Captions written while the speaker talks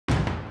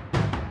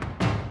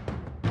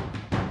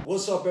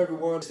What's up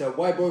everyone, it's that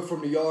white boy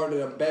from the yard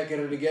and I'm back at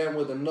it again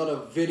with another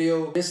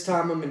video. This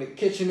time I'm in the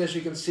kitchen. As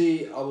you can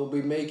see, I will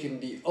be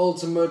making the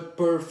ultimate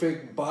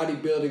perfect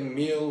bodybuilding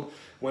meal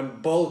when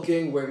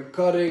bulking, when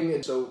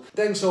cutting. So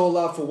thanks a whole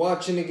lot for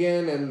watching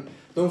again, and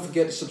don't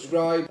forget to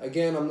subscribe.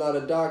 Again, I'm not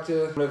a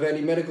doctor, I don't have any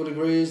medical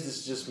degrees. This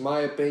is just my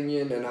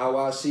opinion and how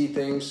I see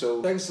things.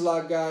 So thanks a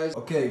lot, guys.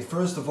 Okay,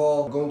 first of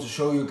all, I'm going to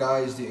show you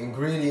guys the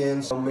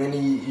ingredients, how many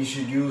you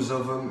should use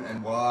of them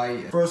and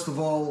why. First of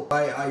all,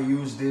 why I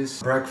use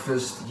this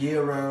breakfast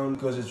year round,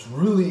 because it's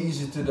really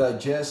easy to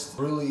digest,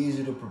 really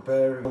easy to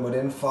prepare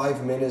within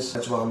 5 minutes.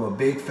 That's why I'm a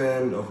big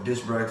fan of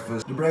this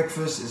breakfast. The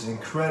breakfast is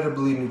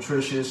incredibly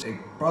nutritious. It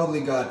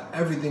probably got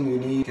everything you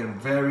need, can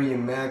vary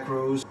in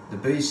macros. The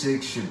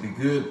basics should be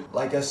good.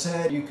 Like I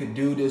said, you could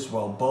do this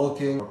while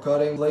bulking or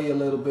cutting. Play a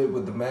little bit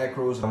with the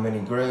macros, how many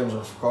grams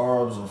of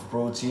carbs, of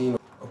protein.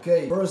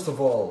 Okay, first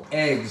of all,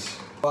 eggs.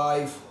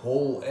 5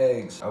 whole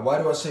eggs. And why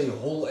do I say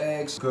whole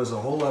eggs? Because a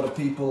whole lot of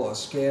people are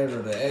scared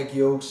of the egg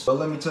yolks. But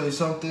let me tell you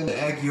something, the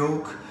egg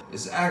yolk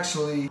is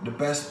actually the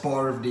best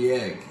part of the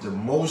egg. The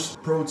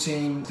most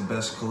protein, the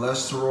best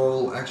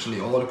cholesterol, actually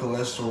all the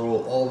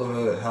cholesterol, all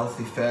the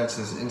healthy fats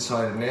that's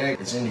inside an egg,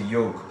 it's in the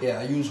yolk. Yeah,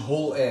 I use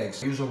whole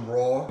eggs. I use them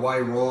raw. Why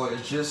raw?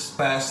 It's just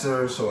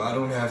faster, so I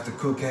don't have to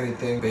cook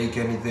anything, bake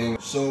anything.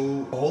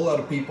 So a whole lot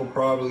of people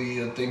probably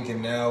are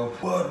thinking now,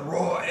 what,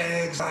 raw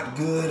eggs, not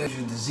good, there's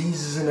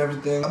diseases and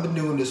everything. I've been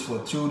doing this for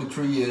 2 to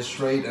 3 years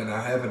straight and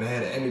I haven't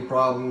had any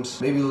problems.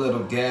 Maybe a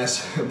little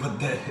gas, but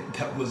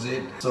that was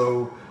it.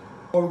 So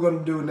what we're going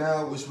to do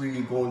now is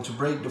we're going to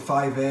break the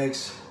 5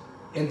 eggs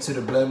into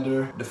the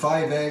blender. The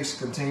 5 eggs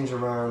contains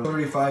around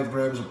 35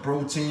 grams of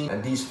protein,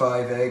 and these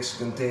 5 eggs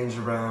contains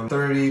around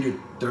 30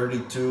 to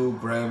 32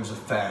 grams of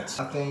fats.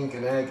 I think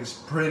an egg is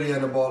pretty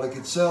anabolic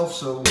itself,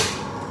 so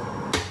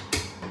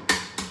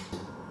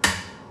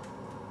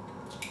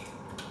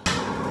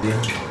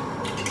yeah.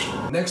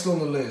 Next on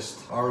the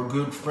list, our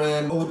good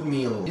friend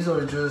oatmeal. These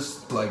are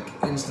just like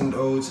instant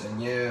oats,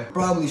 and yeah,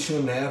 probably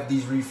shouldn't have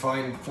these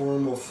refined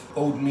form of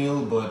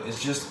oatmeal, but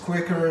it's just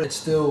quicker. It's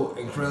still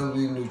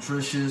incredibly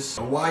nutritious.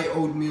 And why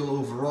oatmeal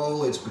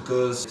overall? It's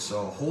because it's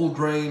a whole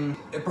grain.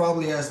 It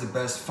probably has the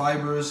best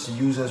fibers to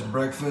use as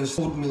breakfast.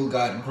 Oatmeal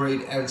got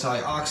great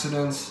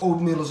antioxidants.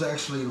 Oatmeal is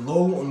actually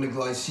low on the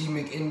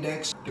glycemic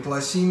index. The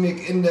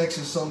glycemic index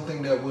is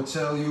something that will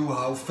tell you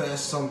how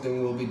fast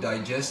something will be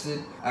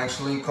digested.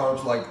 Actually,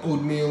 carbs like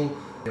oatmeal,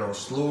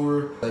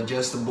 slower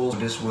digestible.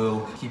 This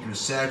will keep you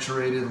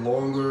saturated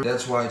longer.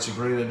 That's why it's a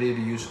great idea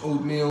to use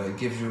oatmeal. It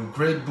gives you a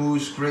great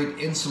boost, great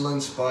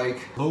insulin spike,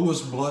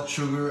 lowest blood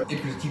sugar.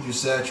 It can keep you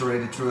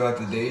saturated throughout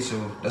the day, so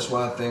that's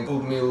why I think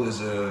oatmeal is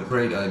a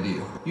great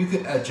idea. You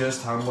can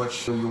adjust how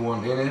much you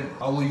want in it.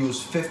 I will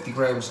use 50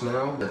 grams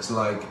now. That's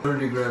like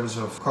 30 grams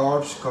of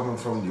carbs coming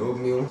from the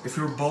oatmeal. If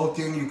you're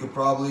bulking, you could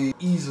probably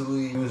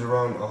easily use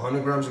around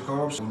 100 grams of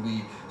carbs. It will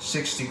be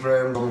 60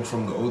 grams coming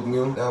from the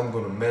oatmeal. Now I'm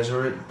gonna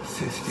measure it.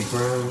 50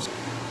 grams.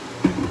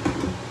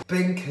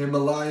 Pink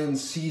Himalayan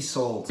sea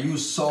salt. I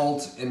use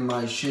salt in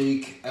my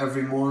shake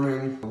every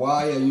morning.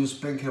 Why I use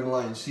pink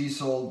Himalayan sea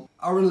salt?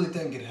 I really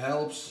think it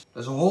helps.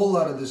 There's a whole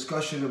lot of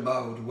discussion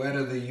about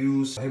whether they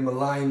use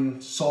Himalayan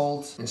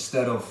salt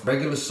instead of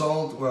regular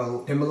salt.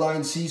 Well,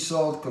 Himalayan sea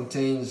salt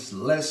contains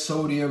less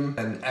sodium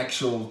than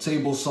actual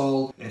table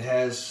salt. It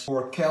has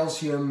more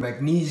calcium,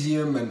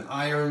 magnesium and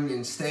iron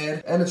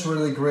instead. And it's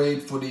really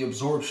great for the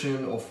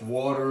absorption of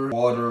water.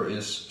 Water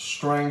is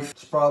strength.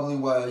 It's probably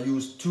why I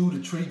use 2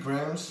 to 3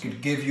 grams. It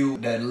could give you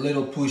that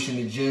little push in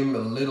the gym, a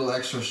little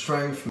extra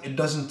strength. It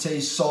doesn't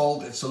taste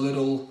salt. It's a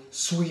little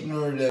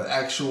sweetener than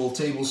actual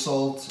table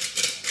salt.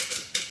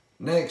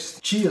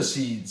 Next, chia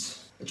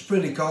seeds. It's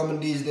pretty common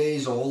these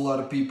days. A whole lot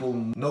of people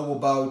know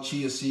about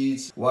chia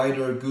seeds, why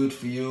they're good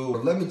for you.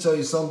 But let me tell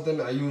you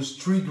something, I use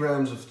 3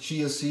 grams of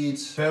chia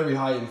seeds, very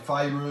high in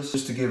fibers,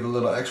 just to give a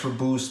little extra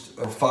boost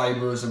of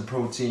fibers and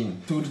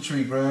protein. 2 to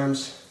 3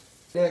 grams.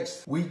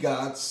 Next, we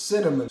got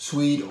cinnamon,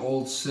 sweet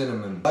old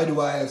cinnamon. Why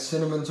do I add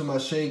cinnamon to my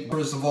shake?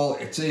 First of all,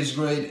 it tastes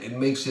great. It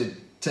makes it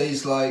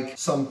taste like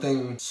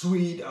something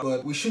sweet,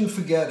 but we shouldn't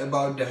forget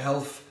about the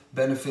health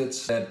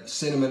benefits that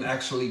cinnamon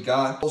actually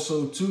got.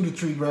 Also 2 to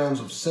 3 grams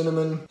of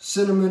cinnamon.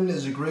 Cinnamon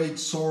is a great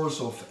source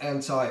of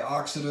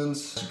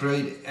antioxidants, it's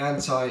great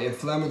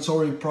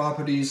anti-inflammatory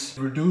properties,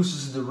 it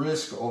reduces the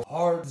risk of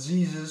heart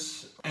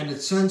diseases, and it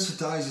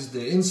sensitizes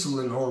the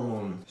insulin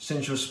hormone.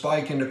 Since you're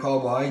spiking the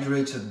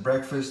carbohydrates at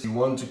breakfast, you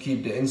want to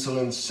keep the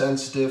insulin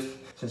sensitive.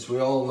 Since we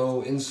all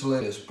know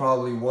insulin is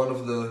probably one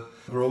of the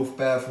growth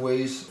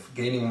pathways of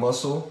gaining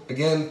muscle.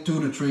 Again,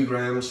 2 to 3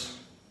 grams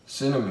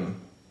cinnamon.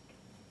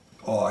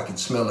 Oh, I can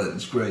smell it,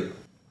 it's great.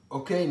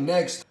 Okay,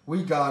 next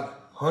we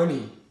got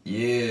honey.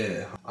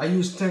 Yeah, I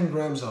use 10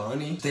 grams of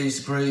honey.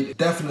 Tastes great.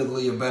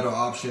 Definitely a better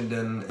option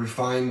than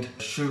refined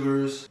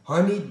sugars.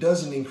 Honey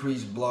doesn't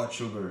increase blood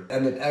sugar,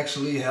 and it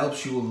actually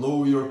helps you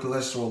lower your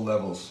cholesterol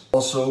levels.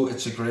 Also,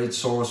 it's a great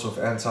source of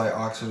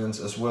antioxidants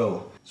as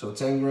well. So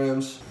 10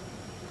 grams,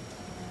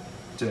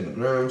 10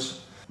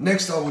 grams.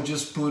 Next, I will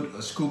just put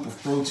a scoop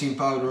of protein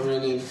powder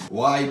in it.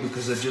 Why?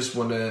 Because I just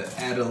want to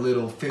add a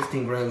little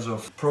 15 grams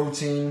of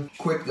protein,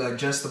 quick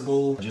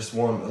digestible. I just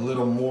want a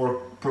little more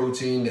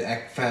protein to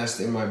act fast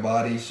in my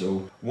body.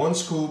 So 1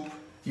 scoop.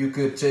 You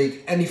could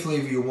take any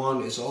flavor you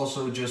want. It's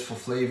also just for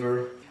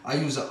flavor. I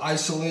use an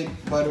isolate,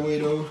 by the way,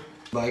 though.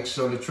 Like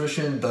So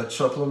Nutrition, Dutch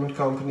supplement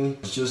company.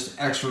 It's just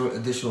extra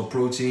additional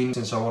protein.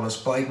 Since I want to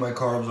spike my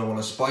carbs, I want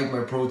to spike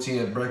my protein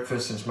at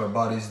breakfast since my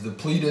body's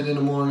depleted in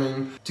the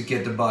morning to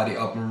get the body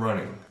up and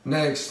running.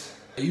 Next,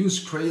 I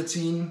use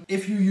creatine.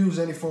 If you use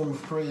any form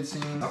of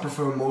creatine, I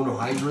prefer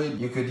monohydrate.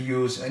 You could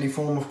use any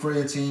form of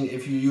creatine.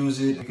 If you use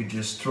it, you could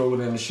just throw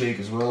it in a shake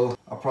as well.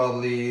 I'll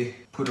probably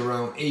put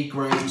around 8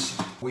 grams.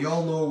 We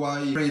all know why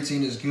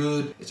creatine is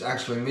good. It's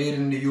actually made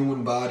in the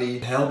human body.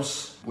 It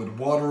helps with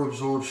water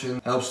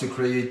absorption, helps to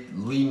create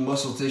lean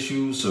muscle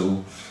tissue.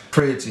 So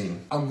creatine.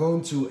 I'm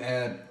going to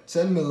add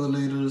 10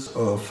 milliliters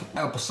of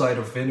apple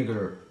cider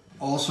vinegar.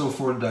 Also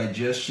for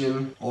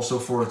digestion, also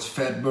for its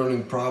fat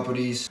burning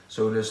properties.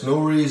 So there's no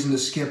reason to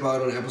skip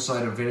out on apple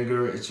cider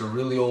vinegar. It's a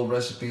really old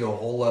recipe. A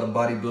whole lot of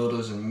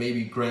bodybuilders and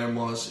maybe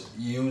grandmas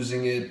used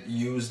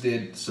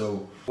it.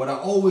 So what I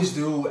always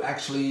do,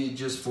 actually,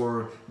 just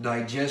for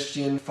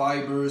digestion,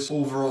 fibers,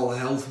 overall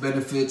health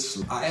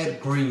benefits, I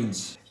add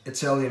greens.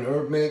 Italian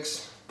herb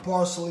mix,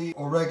 parsley,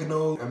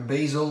 oregano, and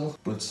basil.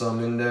 Put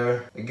some in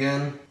there.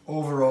 Again,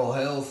 overall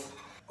health.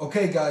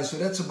 Okay guys, so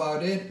that's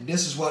about it.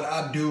 This is what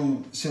I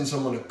do since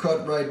I'm on a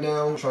cut right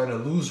now, trying to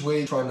lose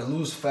weight, trying to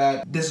lose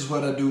fat. This is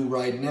what I do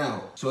right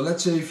now. So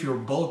let's say if you're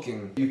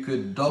bulking, you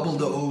could double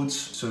the oats,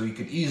 so you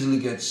could easily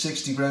get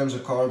 60 grams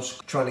of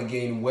carbs. Trying to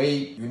gain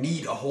weight, you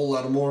need a whole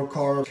lot more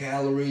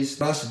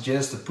calories. I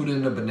suggest to put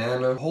in a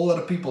banana. A whole lot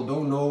of people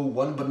don't know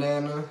 1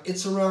 banana.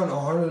 It's around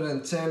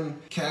 110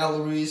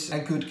 calories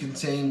and could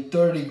contain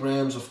 30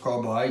 grams of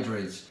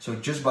carbohydrates. So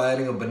just by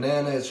adding a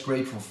banana, it's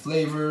great for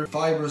flavor,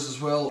 fibers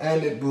as well,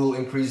 and it will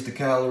increase the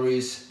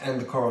calories and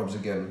the carbs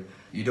again.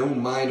 You don't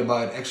mind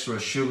about extra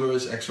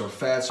sugars, extra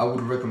fats. I would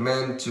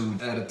recommend to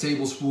add a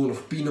tablespoon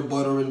of peanut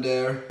butter in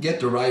there. Get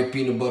the right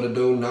peanut butter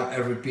though. Not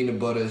every peanut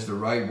butter is the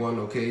right one,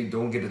 okay?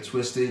 Don't get it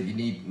twisted. You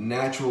need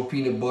natural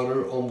peanut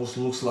butter. Almost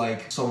looks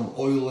like some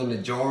oil in a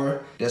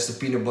jar. That's the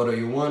peanut butter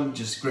you want.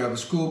 Just grab a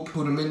scoop,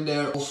 put them in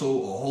there. Also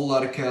a whole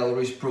lot of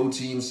calories,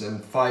 proteins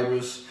and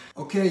fibers.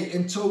 Okay,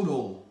 in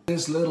total,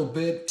 this little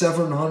bit,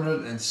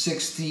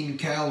 716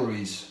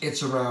 calories.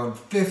 It's around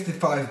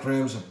 55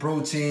 grams of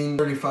protein,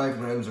 35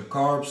 grams of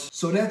carbs.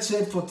 So that's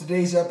it for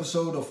today's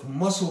episode of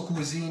Muscle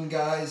Cuisine,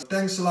 guys.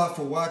 Thanks a lot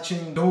for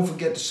watching. Don't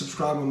forget to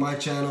subscribe on my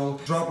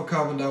channel. Drop a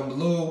comment down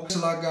below. Thanks a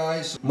lot,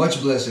 guys.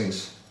 Much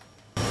blessings.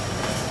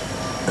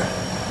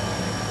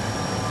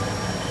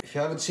 If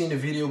you haven't seen the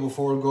video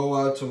before, go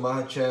out to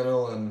my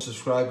channel and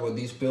subscribe what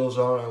these pills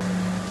are.